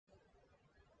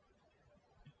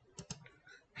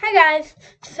Hi guys,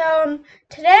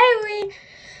 today we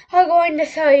are going to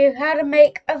show you how to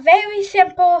make a very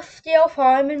simple steel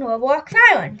farm in Roblox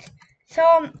Islands.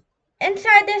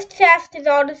 Inside this chest is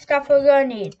all the stuff we're going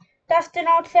to need. Dust and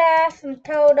old chest, some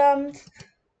totems,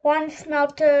 one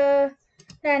smelter,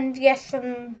 and yes,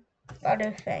 some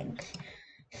other things.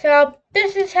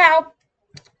 This is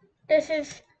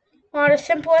one of the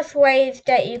simplest ways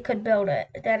that you could build it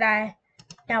that I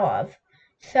know of.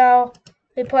 So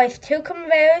we place two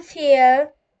conveyors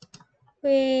here.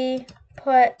 We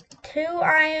put two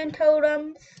iron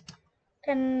totems.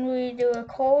 Then we do a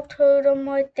coal totem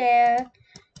right there.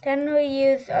 Then we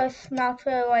use a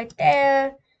smelter right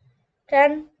there.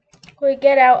 Then we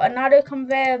get out another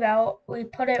conveyor belt. We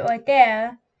put it right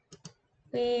there.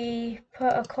 We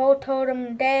put a coal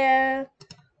totem there.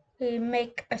 We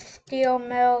make a steel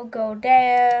mill go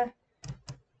there.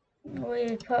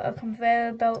 We put a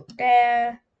conveyor belt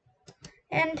there.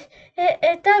 And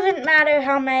it doesn't matter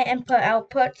how many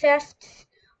input-output chests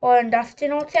or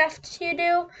industrial chests you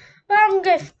do. I'm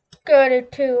just good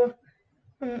at two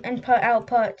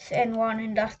input-outputs and one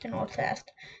industrial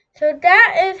chest. So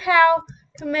that is how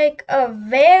to make a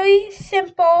very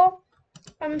simple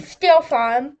steel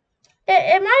farm.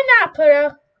 It might not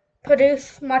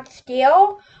produce much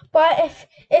steel, but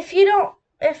if you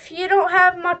don't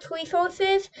have much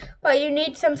resources, but you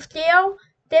need some steel,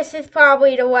 this is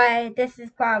probably the way. This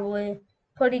is probably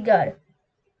pretty good.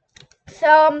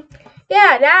 Yeah,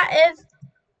 that is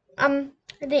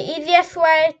the easiest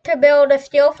way to build a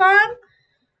steel farm.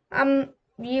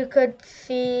 You could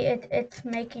see it's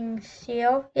making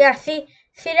steel. Yeah, see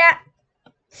that?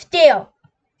 Steel.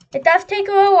 It does take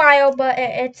a little while, but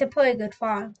it's a pretty good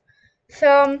farm.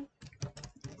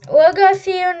 We'll go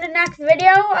see you in the next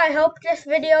video. I hope this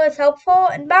video is helpful,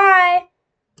 and bye!